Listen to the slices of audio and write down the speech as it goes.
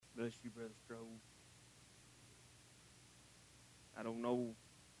bless you, Brother Stroll. I don't know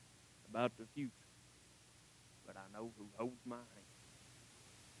about the future, but I know who holds my hand.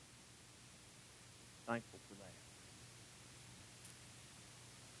 Thankful for that.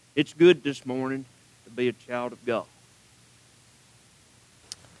 It's good this morning to be a child of God.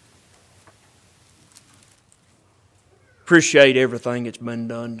 Appreciate everything that's been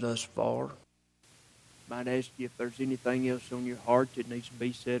done thus far. Might ask you if there's anything else on your heart that needs to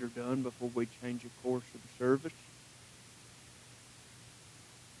be said or done before we change the course of the service.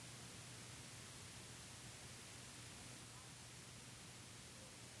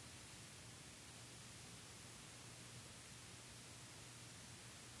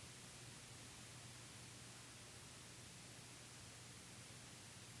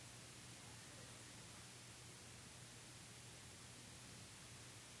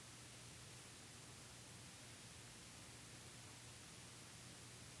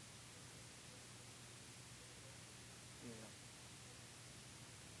 Yeah.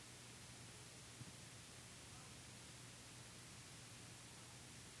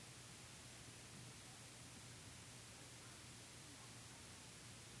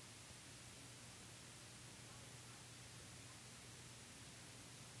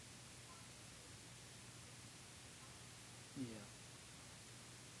 Yeah.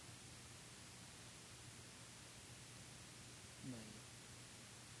 Man.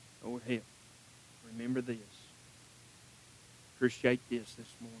 Lord help. Remember this. Appreciate this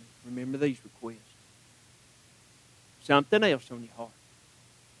morning. Remember these requests. Something else on your heart.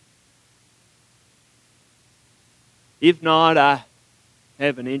 If not, I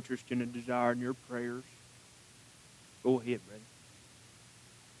have an interest and a desire in your prayers. Go ahead, brother.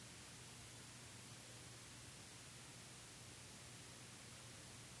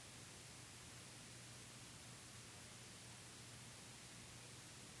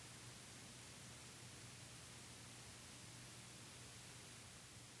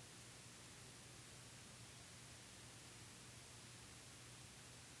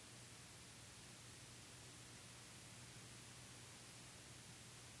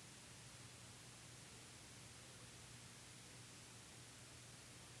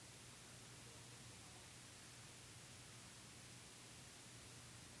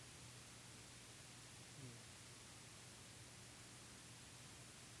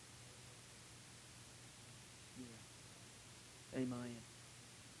 Yeah. Amen.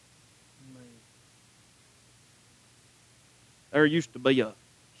 Amen. There used to be a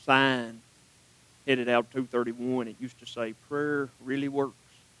sign headed out 231. It used to say, prayer really works.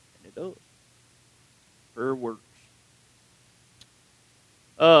 And it does. Prayer works.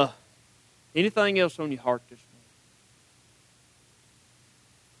 Anything else on your heart this morning?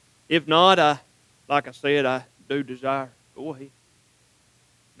 If not, like I said, I do desire. Go ahead.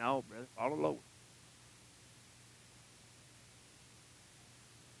 No, brother, follow the Lord.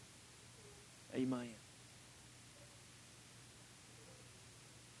 Amen.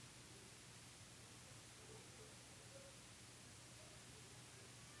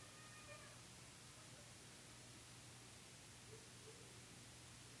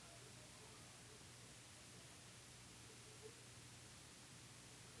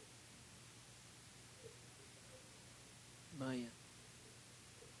 Amen.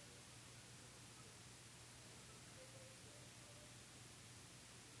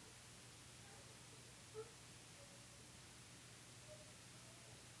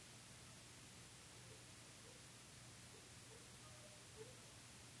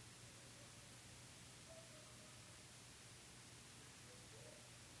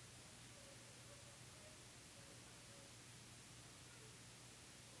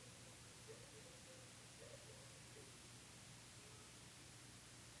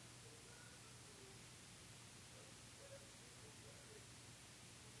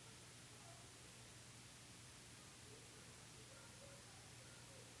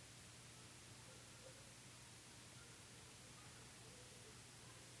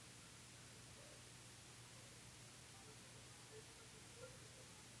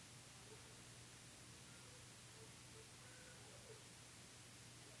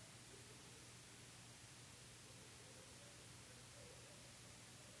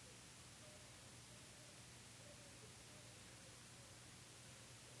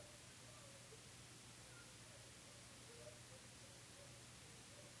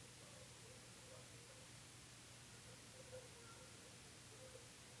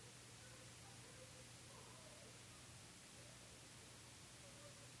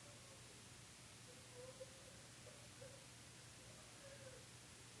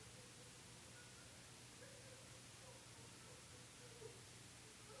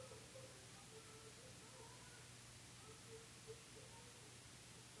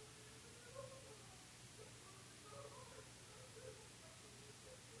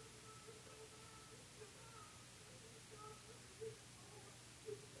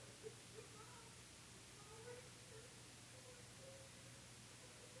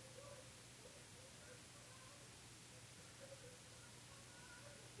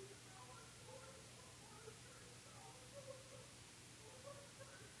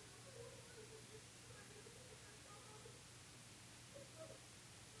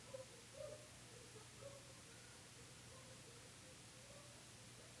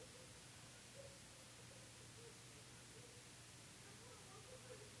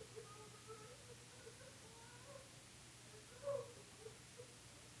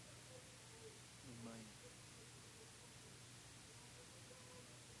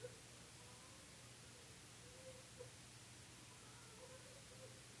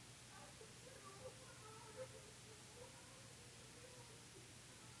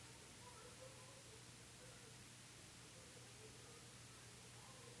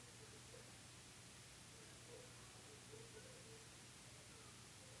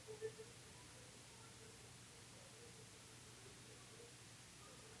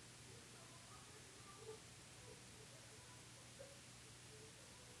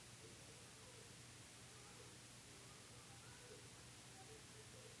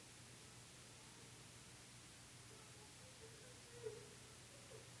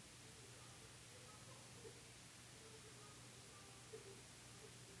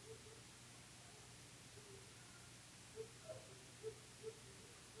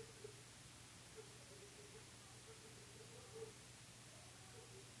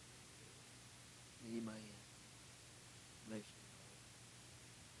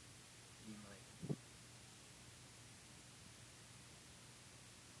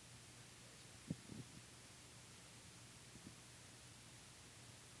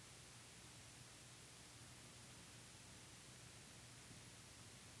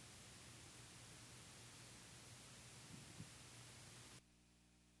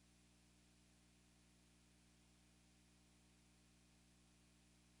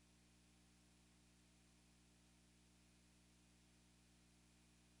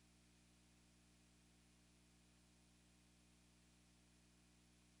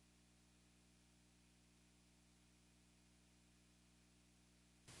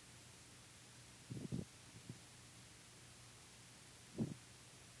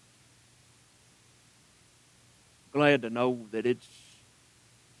 glad to know that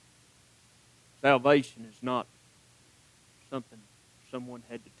salvation is not something someone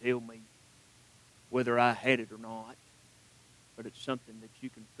had to tell me whether I had it or not, but it's something that you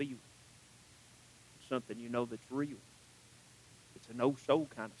can feel. It's something you know that's real. It's a no-soul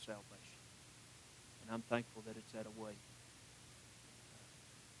kind of salvation. And I'm thankful that it's that way.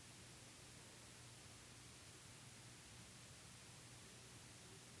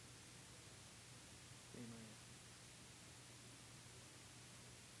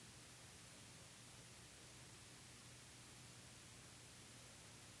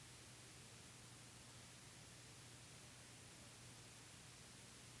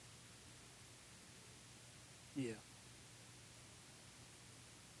 Yeah.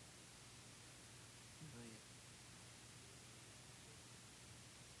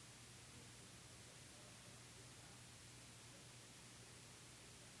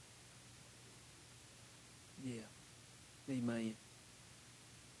 Yeah. Amen.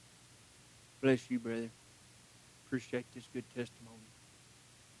 Bless you, brother. Appreciate this good testimony.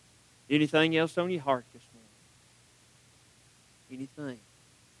 Anything else on your heart this morning? Anything?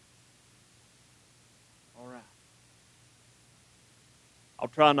 All right. I'll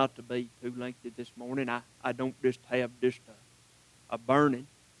try not to be too lengthy this morning. I don't just have a burning,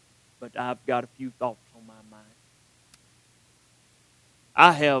 but I've got a few thoughts on my mind.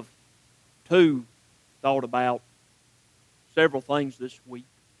 I have thought about several things this week.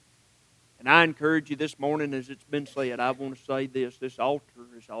 And I encourage you this morning, as it's been said, I want to say this altar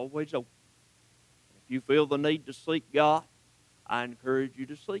is always open. If you feel the need to seek God, I encourage you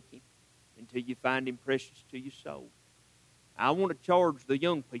to seek Him until you find Him precious to your soul. I want to charge the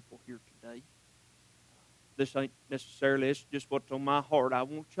young people here today. This ain't necessarily, it's just what's on my heart. I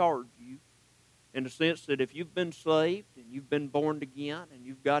want to charge you in the sense that if you've been saved and you've been born again and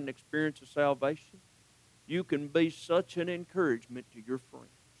you've got an experience of salvation, you can be such an encouragement to your friends.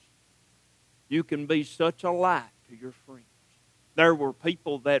 You can be such a light to your friends. There were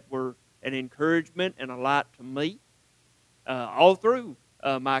people that were an encouragement and a light to me all through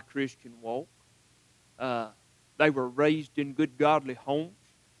my Christian walk. They were raised in good, godly homes.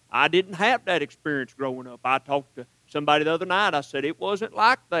 I didn't have that experience growing up. I talked to somebody the other night. I said it wasn't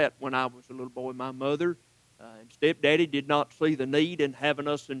like that when I was a little boy. My mother and stepdaddy did not see the need in having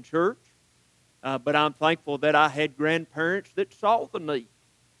us in church. But I'm thankful that I had grandparents that saw the need.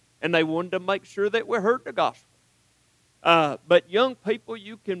 And they wanted to make sure that we heard the gospel. But young people,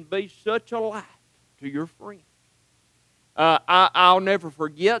 you can be such a light to your friends. I'll never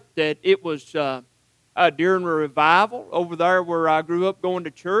forget that it was during a revival over there where I grew up going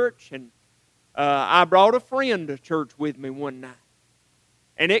to church. And I brought a friend to church with me one night.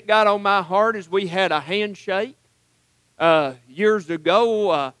 And it got on my heart as we had a handshake. Years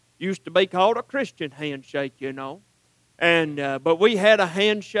ago, used to be called a Christian handshake, you know. And but we had a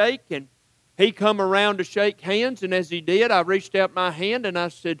handshake, and he come around to shake hands, and as he did, I reached out my hand, and I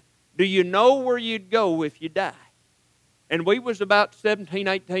said, "Do you know where you'd go if you die?" And we was about 17,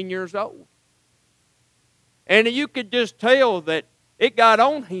 18 years old. And you could just tell that it got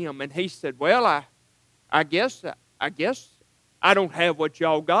on him, and he said, "Well, I guess I don't have what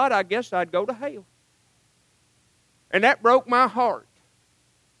y'all got. I guess I'd go to hell." And that broke my heart.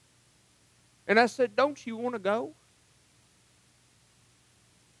 And I said, "Don't you want to go?"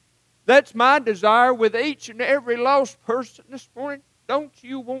 That's my desire with each and every lost person this morning. Don't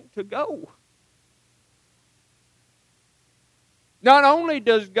you want to go? Not only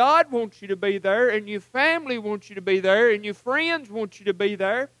does God want you to be there, and your family wants you to be there, and your friends want you to be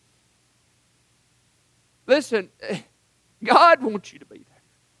there. Listen, God wants you to be there.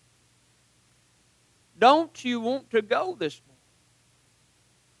 Don't you want to go this morning?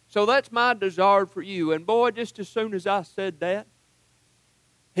 So that's my desire for you. And boy, just as soon as I said that,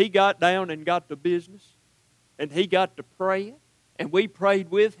 he got down and got to business, and he got to praying, and we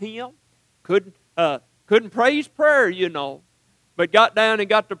prayed with him. Couldn't pray his prayer, you know, but got down and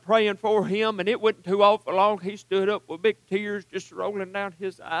got to praying for him, and it wasn't too awful long. He stood up with big tears just rolling down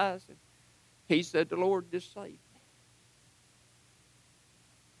his eyes, and he said, "The Lord just saved me."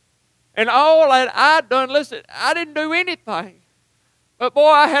 And all that I'd done, listen, I didn't do anything. But boy,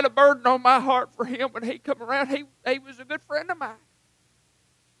 I had a burden on my heart for him when he come around. He was a good friend of mine.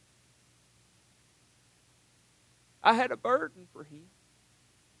 I had a burden for him.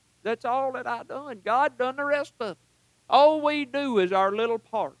 That's all that I done. God done the rest of it. All we do is our little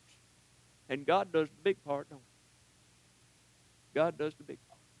parts. And God does the big part, don't He? God does the big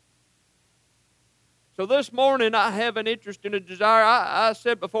part. So this morning I have an interest and a desire. I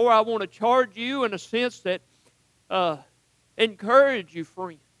said before, I want to charge you in a sense that encourage you,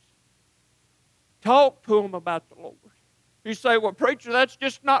 friends. Talk to them about the Lord. You say, well, preacher, that's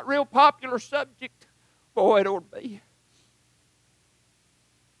just not real popular subject. Boy, it ought to be.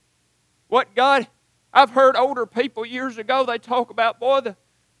 What God, I've heard older people years ago, they talk about, boy,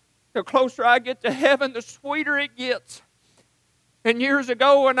 the closer I get to heaven, the sweeter it gets. And years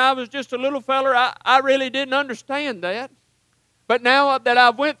ago when I was just a little feller, I really didn't understand that. But now that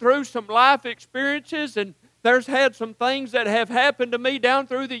I've went through some life experiences and there's had some things that have happened to me down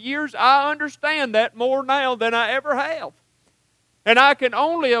through the years, I understand that more now than I ever have. And I can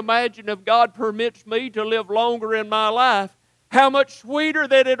only imagine if God permits me to live longer in my life, how much sweeter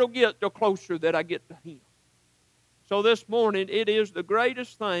that it'll get the closer that I get to Him. So this morning, it is the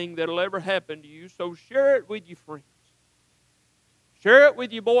greatest thing that'll ever happen to you, so share it with your friends. Share it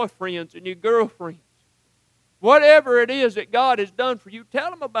with your boyfriends and your girlfriends. Whatever it is that God has done for you,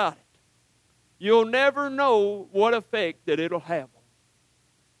 tell them about it. You'll never know what effect that it'll have on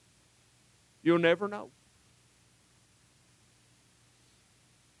you. You'll never know.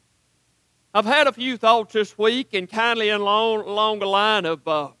 I've had a few thoughts this week, and kindly along the line of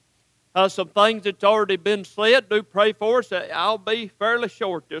some things that's already been said. Do pray for us. I'll be fairly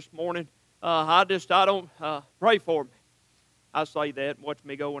short this morning. I don't pray for me. I say that and watch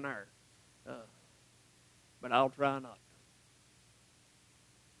me go in there. But I'll try not to.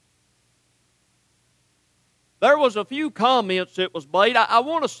 There was a few comments that was made. I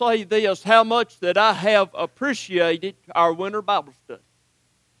want to say this, how much that I have appreciated our winter Bible study.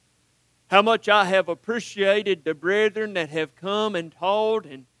 How much I have appreciated the brethren that have come and taught,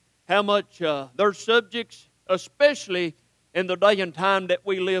 and how much their subjects, especially in the day and time that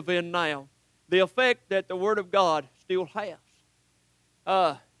we live in now, the effect that the Word of God still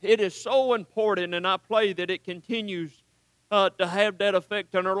has. It is so important, and I pray that it continues to have that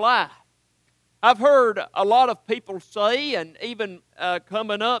effect on our life. I've heard a lot of people say, and even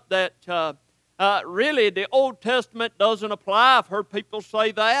coming up, that really the Old Testament doesn't apply. I've heard people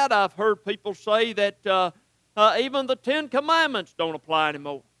say that. I've heard people say that even the Ten Commandments don't apply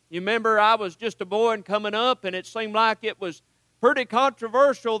anymore. You remember I was just a boy and coming up, and it seemed like it was pretty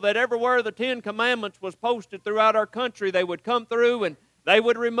controversial that everywhere the Ten Commandments was posted throughout our country, they would come through and they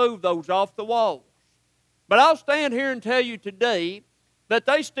would remove those off the walls. But I'll stand here and tell you today that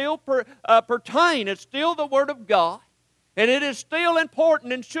they still pertain. It's still the Word of God, and it is still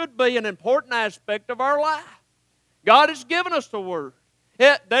important and should be an important aspect of our life. God has given us the Word,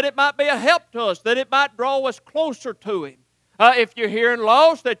 that it might be a help to us, that it might draw us closer to Him. If you're here and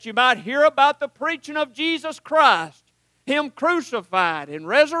lost, that you might hear about the preaching of Jesus Christ, Him crucified and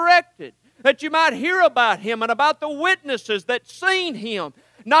resurrected, that you might hear about Him and about the witnesses that seen Him.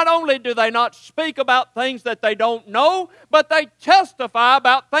 Not only do they not speak about things that they don't know, but they testify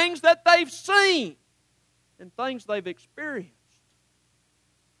about things that they've seen and things they've experienced.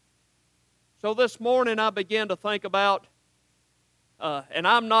 So this morning I began to think about, and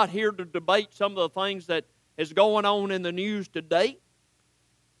I'm not here to debate some of the things that is going on in the news today,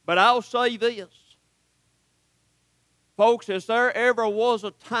 but I'll say this. Folks, if there ever was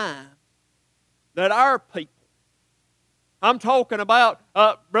a time that our people, I'm talking about,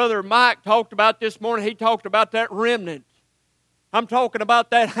 Brother Mike talked about this morning, he talked about that remnant. I'm talking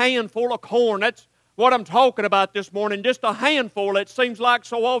about that handful of corn. That's what I'm talking about this morning, just a handful. It seems like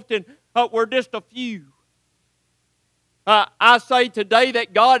so often we're just a few. I say today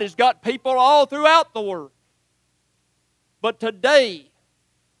that God has got people all throughout the world. But today,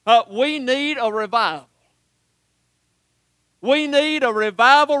 we need a revival. We need a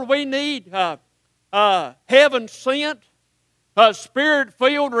revival. We need heaven-sent,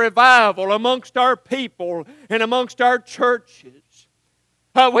 Spirit-filled revival amongst our people and amongst our churches.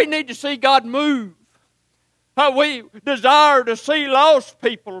 We need to see God move. We desire to see lost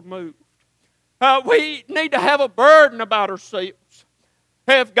people moved. We need to have a burden about ourselves.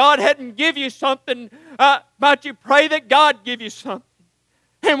 If God hadn't give you something, might you pray that God give you something.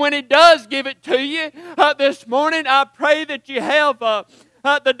 And when He does give it to you this morning, I pray that you have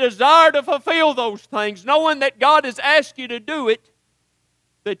the desire to fulfill those things, knowing that God has asked you to do it,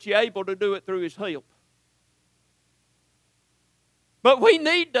 that you're able to do it through His help. But we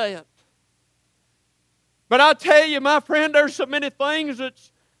need that. But I tell you, my friend, there's so many things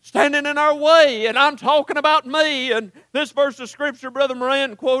that's standing in our way, and I'm talking about me. And this verse of Scripture, Brother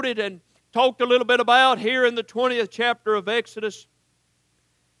Moran quoted and talked a little bit about here in the 20th chapter of Exodus.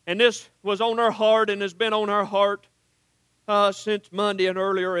 And this was on our heart and has been on our heart since Monday and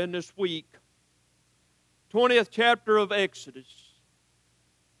earlier in this week. 20th chapter of Exodus.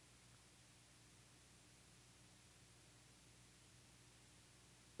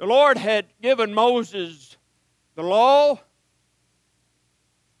 The Lord had given Moses the law.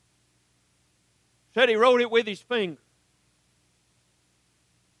 Said he wrote it with his finger.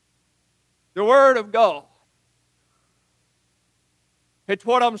 The Word of God. It's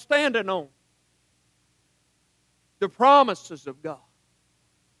what I'm standing on. The promises of God.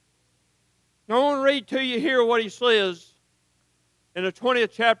 I want to read to you here what he says in the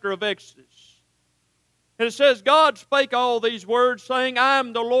 20th chapter of Exodus. And it says, God spake all these words, saying, I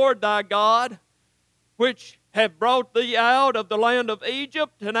am the Lord thy God, which have brought thee out of the land of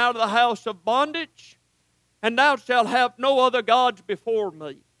Egypt, and out of the house of bondage. And thou shalt have no other gods before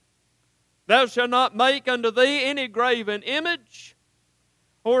me. Thou shalt not make unto thee any graven image,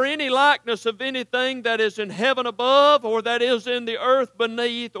 or any likeness of anything that is in heaven above, or that is in the earth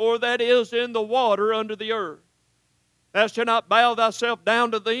beneath, or that is in the water under the earth. Thou shalt not bow thyself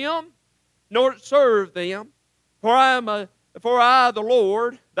down to them, nor serve them. For I, the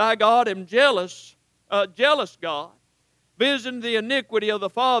Lord, thy God, am jealous God, visiting the iniquity of the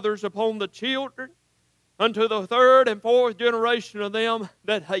fathers upon the children, unto the third and fourth generation of them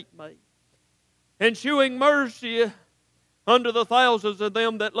that hate me, and shewing mercy unto the thousands of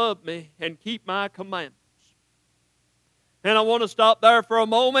them that love me, and keep my commandments. And I want to stop there for a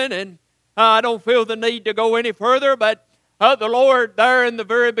moment, and I don't feel the need to go any further, but the Lord there in the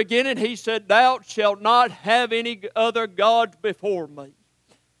very beginning, He said, Thou shalt not have any other gods before me.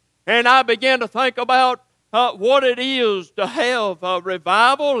 And I began to think about what it is to have a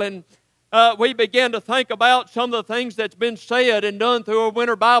revival, and we began to think about some of the things that's been said and done through a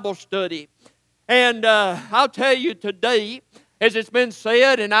winter Bible study. And I'll tell you today, as it's been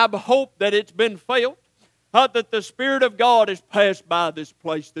said, and I hope that it's been felt, that the Spirit of God has passed by this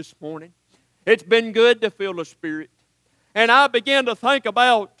place this morning. It's been good to feel the Spirit. And I began to think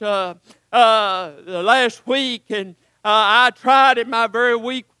about the last week, and I tried in my very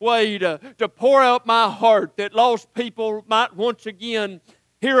weak way to pour out my heart that lost people might once again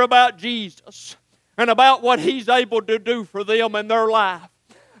hear about Jesus and about what He's able to do for them in their life.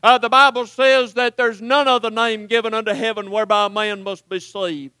 The Bible says that there's none other name given unto heaven whereby a man must be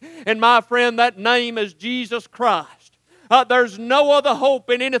saved. And my friend, that name is Jesus Christ. There's no other hope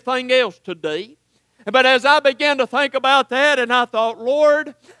in anything else today. But as I began to think about that, and I thought,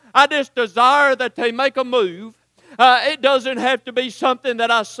 Lord, I just desire that they make a move. It doesn't have to be something that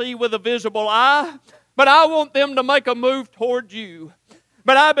I see with a visible eye, but I want them to make a move toward You.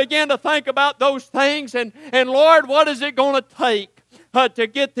 But I began to think about those things, and Lord, what is it going to take to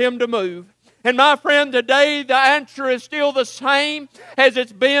get them to move? And my friend, today the answer is still the same as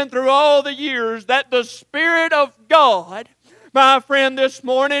it's been through all the years, that the Spirit of God, my friend, this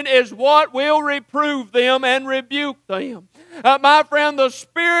morning is what will reprove them and rebuke them. My friend, the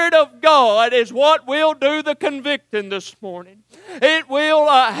Spirit of God is what will do the convicting this morning. It will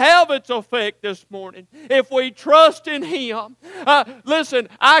have its effect this morning if we trust in Him. Listen,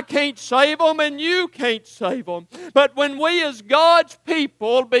 I can't save them and you can't save them. But when we as God's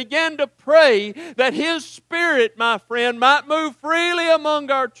people begin to pray that His Spirit, my friend, might move freely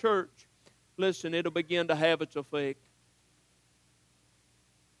among our church, listen, it'll begin to have its effect.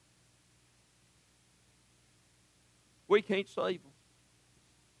 We can't save them.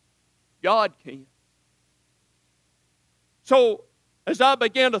 God can. So, as I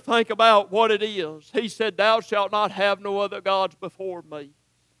began to think about what it is, He said, Thou shalt not have no other gods before me.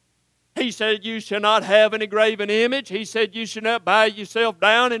 He said, You shall not have any graven image. He said, You shall not bow yourself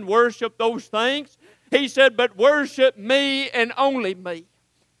down and worship those things. He said, But worship me and only me.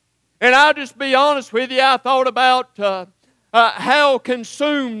 And I'll just be honest with you, I thought about how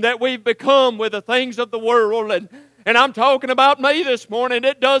consumed that we've become with the things of the world. And I'm talking about me this morning.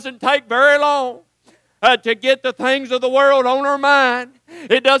 It doesn't take very long to get the things of the world on our mind.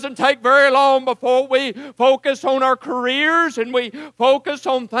 It doesn't take very long before we focus on our careers, and we focus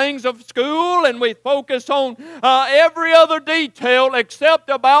on things of school, and we focus on every other detail except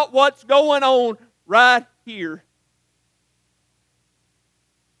about what's going on right here.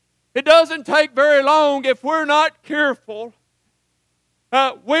 It doesn't take very long if we're not careful.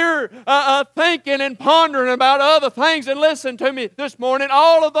 We're thinking and pondering about other things. And listen to me this morning,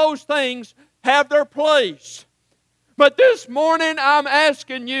 all of those things have their place. But this morning I'm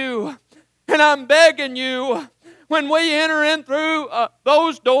asking you, and I'm begging you, when we enter in through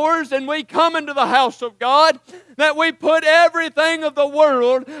those doors and we come into the house of God, that we put everything of the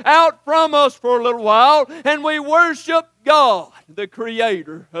world out from us for a little while and we worship God, the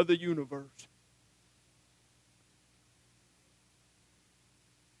Creator of the universe.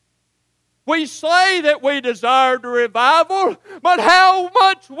 We say that we desire the revival, but how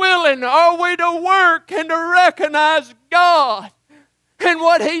much willing are we to work and to recognize God and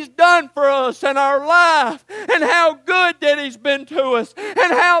what He's done for us in our life, and how good that He's been to us, and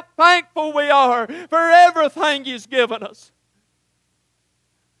how thankful we are for everything He's given us.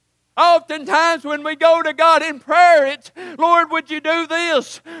 Oftentimes when we go to God in prayer, it's, Lord, would you do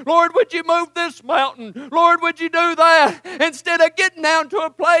this? Lord, would you move this mountain? Lord, would you do that? Instead of getting down to a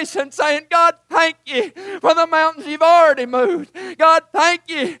place and saying, God, thank you for the mountains you've already moved. God, thank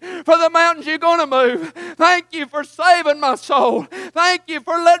you for the mountains you're going to move. Thank you for saving my soul. Thank you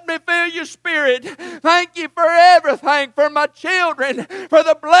for letting me feel your Spirit. Thank you for everything, for my children, for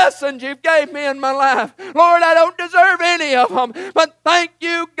the blessings you've gave me in my life. Lord, I don't deserve any of them, but thank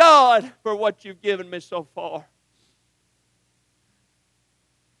you, God, for what you've given me so far.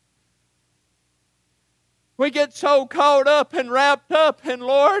 We get so caught up and wrapped up in,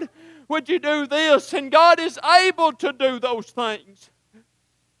 Lord, would you do this? And God is able to do those things.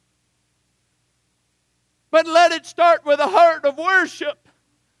 But let it start with a heart of worship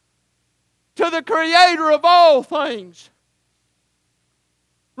to the Creator of all things,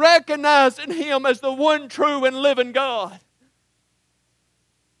 recognizing Him as the one true and living God.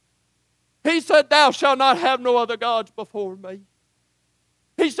 He said, thou shalt not have no other gods before me.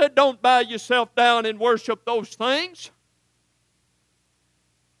 He said, don't bow yourself down and worship those things.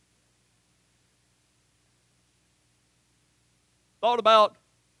 Thought about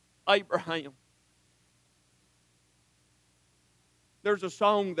Abraham. There's a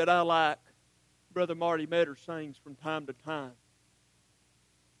song that I like, Brother Marty Metter sings from time to time,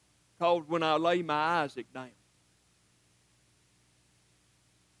 called When I Lay My Isaac Down.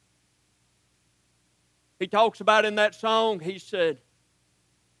 He talks about in that song, he said,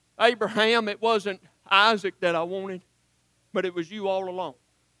 Abraham, it wasn't Isaac that I wanted, but it was you all along.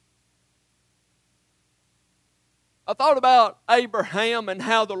 I thought about Abraham and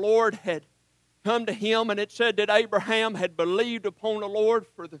how the Lord had come to him, and it said that Abraham had believed upon the Lord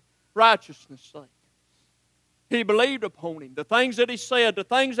for the righteousness' sake. He believed upon Him, the things that He said, the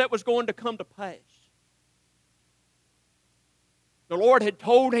things that was going to come to pass. The Lord had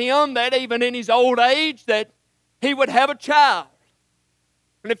told him that even in his old age that he would have a child.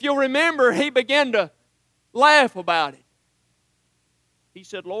 And if you'll remember, he began to laugh about it. He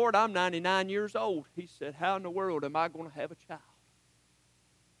said, Lord, I'm 99 years old. He said, how in the world am I going to have a child?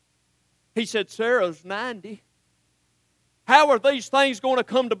 He said, Sarah's 90. How are these things going to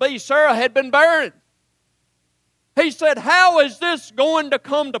come to be? Sarah had been barren. He said, how is this going to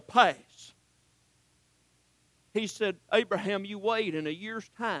come to pass? He said, Abraham, you wait, in a year's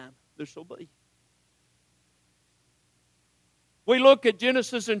time, this will be. We look at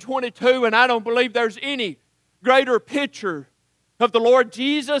Genesis in 22, and I don't believe there's any greater picture of the Lord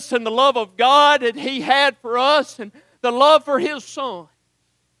Jesus and the love of God that He had for us and the love for His Son.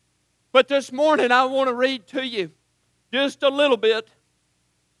 But this morning I want to read to you just a little bit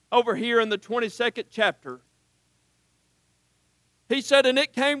over here in the 22nd chapter. He said, and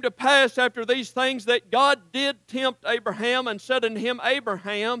it came to pass after these things that God did tempt Abraham and said unto him,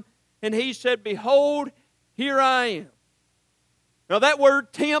 Abraham, and he said, behold, here I am. Now that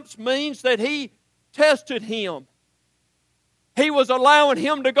word tempts means that He tested him. He was allowing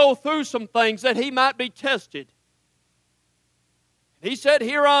him to go through some things that he might be tested. He said,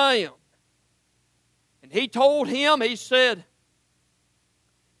 here I am. And He told him, He said,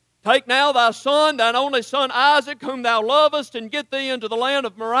 take now thy son, thine only son Isaac, whom thou lovest, and get thee into the land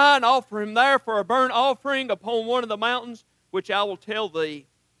of Moriah, and offer him there for a burnt offering upon one of the mountains, which I will tell thee.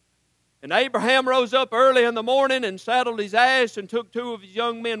 And Abraham rose up early in the morning, and saddled his ass, and took 2 of his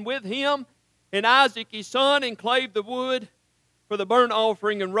young men with him, and Isaac his son, and clave the wood for the burnt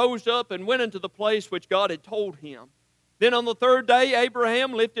offering, and rose up, and went into the place which God had told him. Then on the 3rd day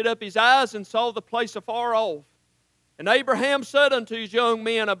Abraham lifted up his eyes, and saw the place afar off. And Abraham said unto his young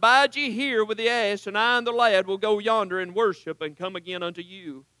men, abide ye here with the ass, and I and the lad will go yonder and worship, and come again unto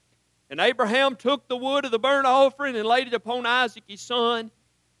you. And Abraham took the wood of the burnt offering, and laid it upon Isaac his son.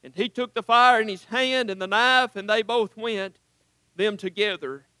 And he took the fire in his hand, and the knife, and they both went them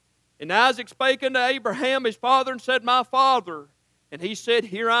together. And Isaac spake unto Abraham his father, and said, my father. And he said,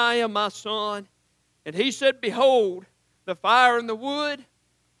 here I am, my son. And he said, behold, the fire and the wood,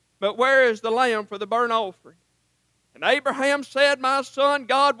 but where is the lamb for the burnt offering? And Abraham said, my son,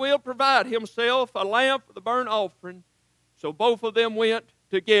 God will provide Himself a lamb for the burnt offering. So both of them went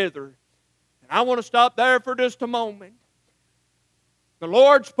together. And I want to stop there for just a moment. The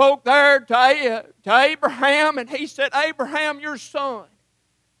Lord spoke there to Abraham, and He said, Abraham, your son.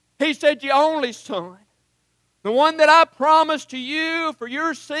 He said, your only son. The one that I promised to you for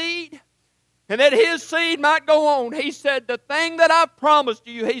your seed, and that his seed might go on. He said, the thing that I promised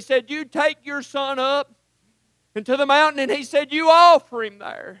you, He said, you take your son up, and to the mountain, and he said, you offer him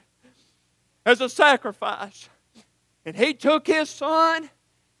there as a sacrifice. And he took his son,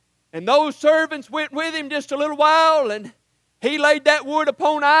 and those servants went with him just a little while, and he laid that wood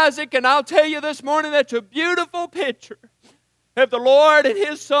upon Isaac. And I'll tell you this morning, that's a beautiful picture of the Lord and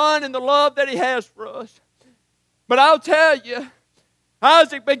His Son and the love that He has for us. But I'll tell you,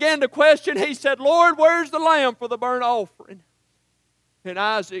 Isaac began to question. He said, Lord, where's the lamb for the burnt offering?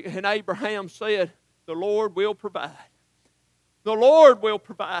 And Abraham said, the Lord will provide. The Lord will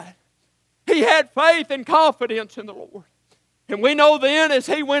provide. He had faith and confidence in the Lord. And we know then as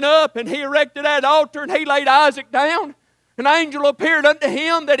he went up and he erected that altar and he laid Isaac down, an angel appeared unto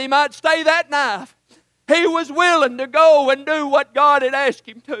him that he might stay that knife. He was willing to go and do what God had asked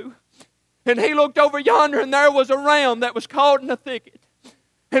him to. And he looked over yonder and there was a ram that was caught in the thicket.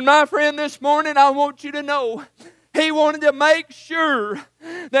 And my friend, this morning I want you to know, he wanted to make sure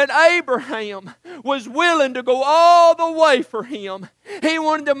that Abraham was willing to go all the way for him. He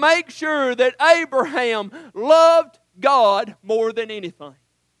wanted to make sure that Abraham loved God more than anything.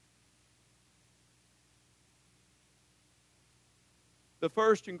 The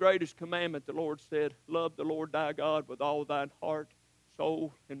first and greatest commandment, the Lord said, love the Lord thy God with all thine heart,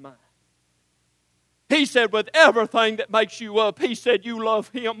 soul, and mind. He said, with everything that makes you up, He said you love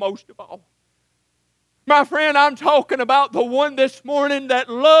Him most of all. My friend, I'm talking about the one this morning that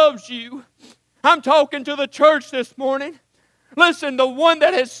loves you. I'm talking to the church this morning. Listen, the one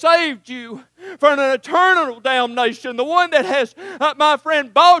that has saved you from an eternal damnation, the one that has, my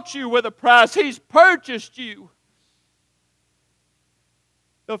friend, bought you with a price. He's purchased you.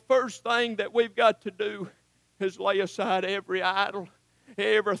 The first thing that we've got to do is lay aside every idol,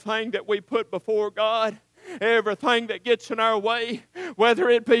 everything that we put before God, everything that gets in our way, whether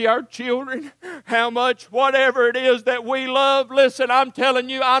it be our children, how much, whatever it is that we love. Listen, I'm telling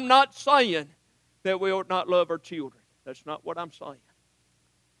you, I'm not saying that we ought not love our children. That's not what I'm saying.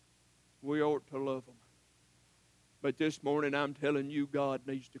 We ought to love them. But this morning I'm telling you, God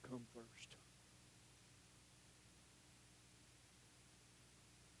needs to come first.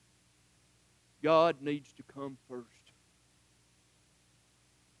 God needs to come first.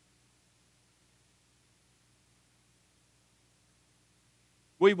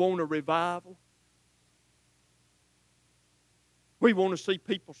 We want a revival. We want to see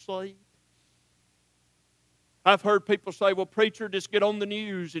people saved. I've heard people say, well, preacher, just get on the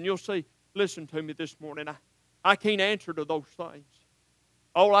news and you'll see. Listen to me this morning. I can't answer to those things.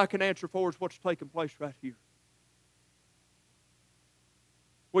 All I can answer for is what's taking place right here.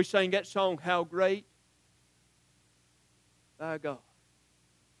 We sang that song, How Great Thy God.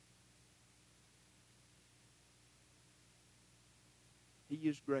 He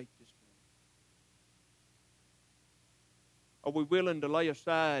is great this morning. Are we willing to lay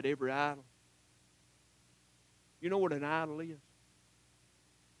aside every idol? You know what an idol is?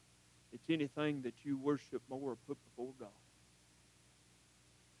 It's anything that you worship more or put before God.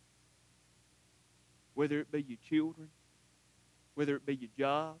 Whether it be your children, whether it be your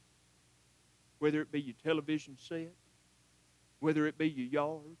job, whether it be your television set, whether it be your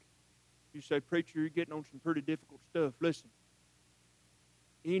yard. You say, preacher, you're getting on some pretty difficult stuff. Listen,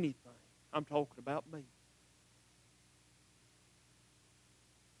 anything. I'm talking about me.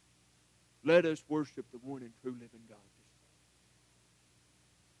 Let us worship the one and true living God this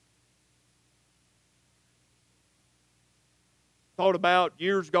morning. Thought about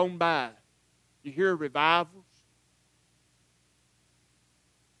years gone by. You hear revivals.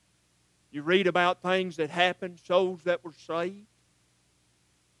 You read about things that happened, souls that were saved.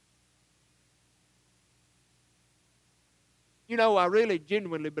 You know, I really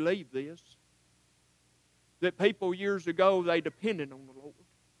genuinely believe this. That people years ago, they depended on the Lord.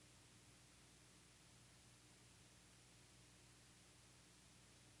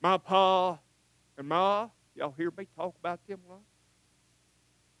 My pa and ma, y'all hear me talk about them a lot?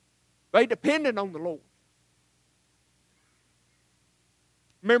 They depended on the Lord.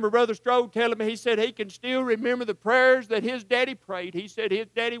 Remember Brother Strode telling me, he said he can still remember the prayers that his daddy prayed. He said his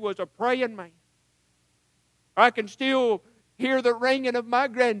daddy was a praying man. I can still hear the ringing of my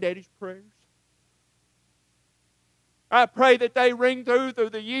granddaddy's prayers. I pray that they ring through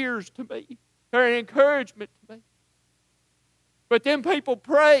the years to me. They're an encouragement to me. But them people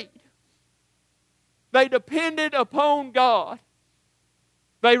prayed. They depended upon God.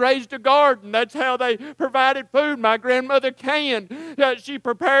 They raised a garden. That's how they provided food. My grandmother canned. She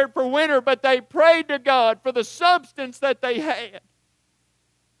prepared for winter, but they prayed to God for the substance that they had.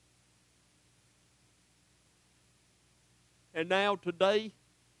 And now today,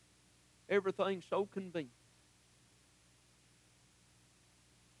 everything's so convenient.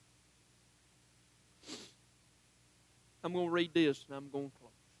 I'm going to read this and I'm going to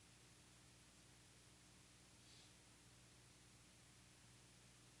close.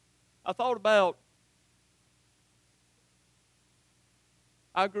 I thought about,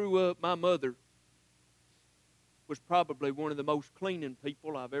 I grew up, my mother was probably one of the most cleaning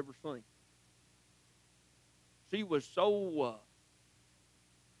people I've ever seen. She was so,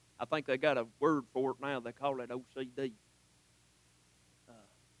 I think they got a word for it now, they call it OCD.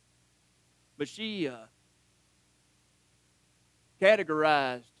 But she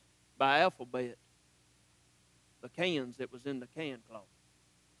categorized by alphabet the cans that was in the can closet.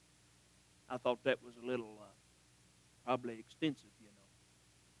 I thought that was a little, probably extensive, you know.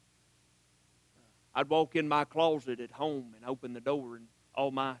 I'd walk in my closet at home and open the door, and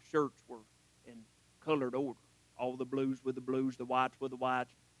all my shirts were in colored order. All the blues with the blues, the whites with the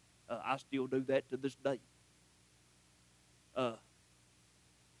whites. I still do that to this day. I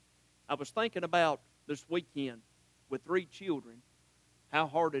was thinking about this weekend with 3 children, how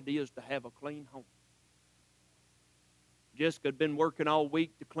hard it is to have a clean home. Jessica had been working all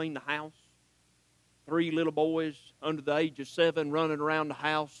week to clean the house. 3 little boys under the age of 7 running around the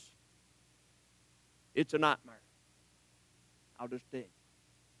house. It's a nightmare. I'll just tell you.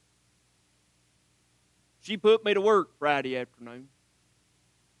 She put me to work Friday afternoon.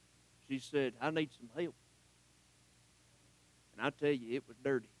 She said, I need some help. And I tell you, it was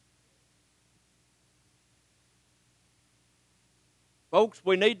dirty. Folks,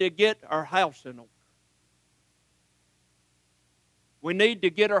 we need to get our house in order. We need to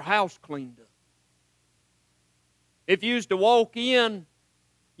get our house cleaned up. If you used to walk in,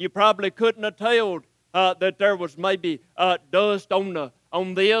 you probably couldn't have told that there was maybe dust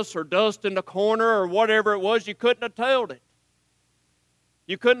on this or dust in the corner or whatever it was. You couldn't have told it.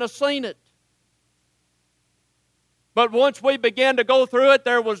 You couldn't have seen it. But once we began to go through it,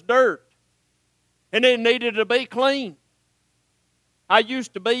 there was dirt. And it needed to be clean. I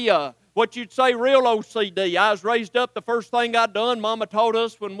used to be what you'd say real OCD. I was raised up, the first thing I done, Mama taught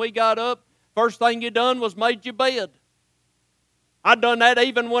us when we got up, first thing you done was made your bed. I'd done that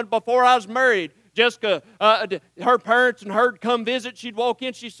even before I was married. Jessica, her parents and her'd come visit. She'd walk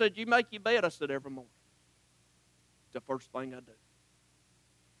in. She said, you make your bed? I said, every morning. It's the first thing I do.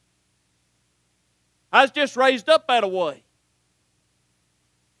 I was just raised up that way.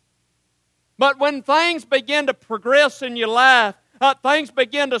 But when things begin to progress in your life, things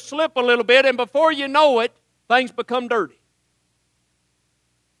begin to slip a little bit, and before you know it, things become dirty.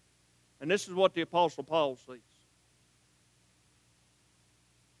 And this is what the Apostle Paul says.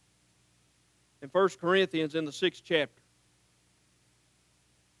 In 1 Corinthians in the 6th chapter.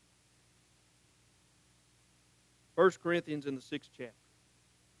 1 Corinthians in the 6th chapter.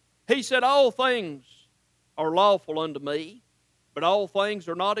 He said, all things are lawful unto me, but all things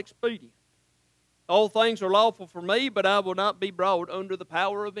are not expedient. All things are lawful for me, but I will not be brought under the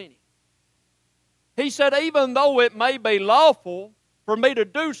power of any. He said, even though it may be lawful for me to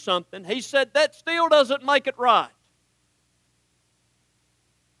do something, he said, that still doesn't make it right.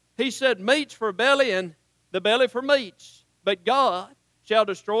 He said, meats for belly and the belly for meats. But God shall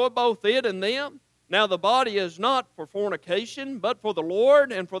destroy both it and them. Now the body is not for fornication, but for the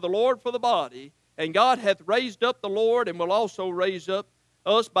Lord, and for the Lord for the body. And God hath raised up the Lord, and will also raise up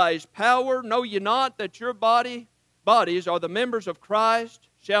us by His power. Know ye not that your bodies are the members of Christ?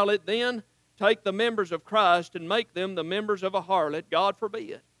 Shall it then take the members of Christ and make them the members of a harlot? God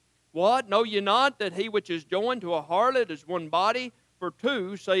forbid. What? Know ye not that he which is joined to a harlot is one body? For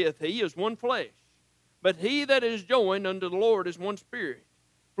 2, saith he, is one flesh. But he that is joined unto the Lord is one spirit.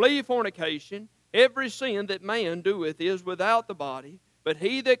 Flee fornication. Every sin that man doeth is without the body, but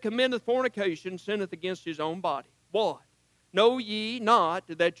he that committeth fornication sinneth against his own body. What? Know ye not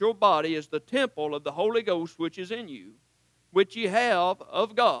that your body is the temple of the Holy Ghost which is in you, which ye have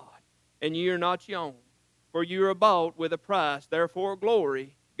of God, and ye are not your own? For you are bought with a price. Therefore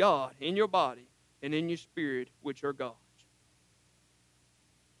glory God in your body and in your spirit, which are God's.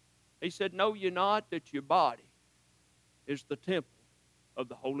 He said, know ye not that your body is the temple of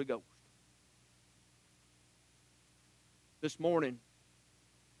the Holy Ghost? This morning,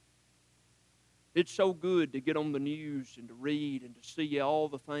 it's so good to get on the news and to read and to see all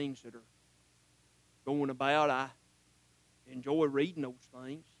the things that are going about. I enjoy reading those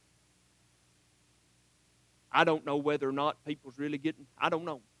things. I don't know whether or not people's really getting, I don't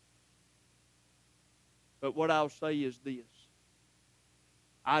know. But what I'll say is this.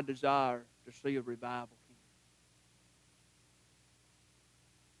 I desire to see a revival here.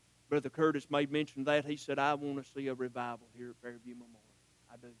 Brother Curtis made mention of that. He said, I want to see a revival here at Fairview Memorial.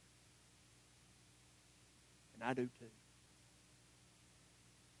 I do. And I do too.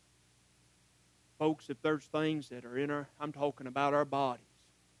 Folks, if there's things that are in I'm talking about our bodies.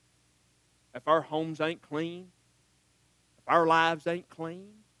 If our homes ain't clean, if our lives ain't clean,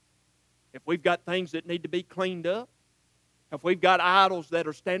 if we've got things that need to be cleaned up, if we've got idols that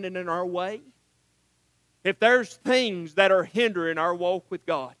are standing in our way, if there's things that are hindering our walk with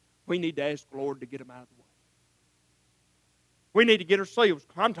God, we need to ask the Lord to get them out of the way. We need to get ourselves.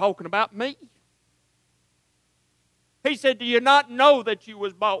 I'm talking about me. He said, do you not know that you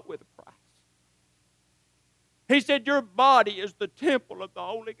was bought with a price? He said, your body is the temple of the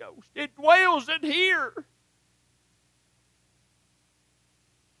Holy Ghost. It dwells in here.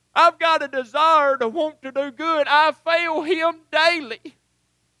 I've got a desire to want to do good. I fail Him daily.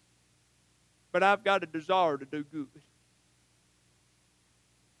 But I've got a desire to do good.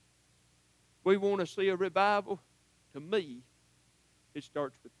 We want to see a revival. To me, it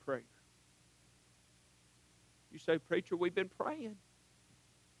starts with prayer. You say, preacher, we've been praying.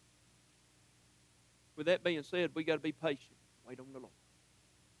 With that being said, we got to be patient. Wait on the Lord.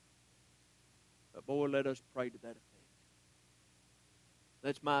 But boy, let us pray to that effect.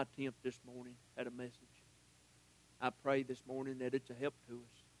 That's my attempt this morning at a message. I pray this morning that it's a help to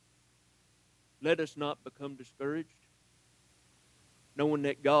us. Let us not become discouraged, knowing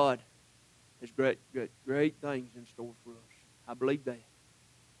that God has great things in store for us. I believe that.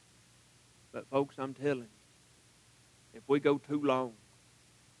 But folks, I'm telling you, if we go too long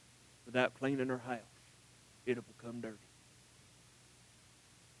without cleaning our house, it'll become dirty.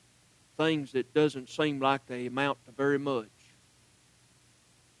 Things that doesn't seem like they amount to very much.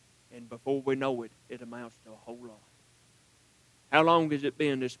 And before we know it, it amounts to a whole lot. How long has it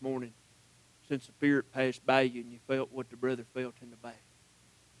been this morning since the Spirit passed by you and you felt what the brother felt in the back?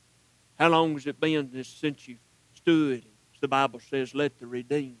 How long has it been since you stood, as the Bible says, let the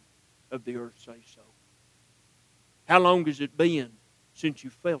redeemed of the earth say so? How long has it been since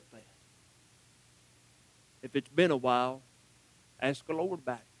you felt that? If it's been a while, ask the Lord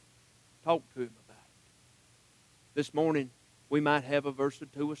about it. Talk to Him about it. This morning, we might have a verse or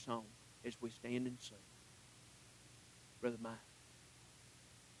two of song as we stand and sing. Brother Mike.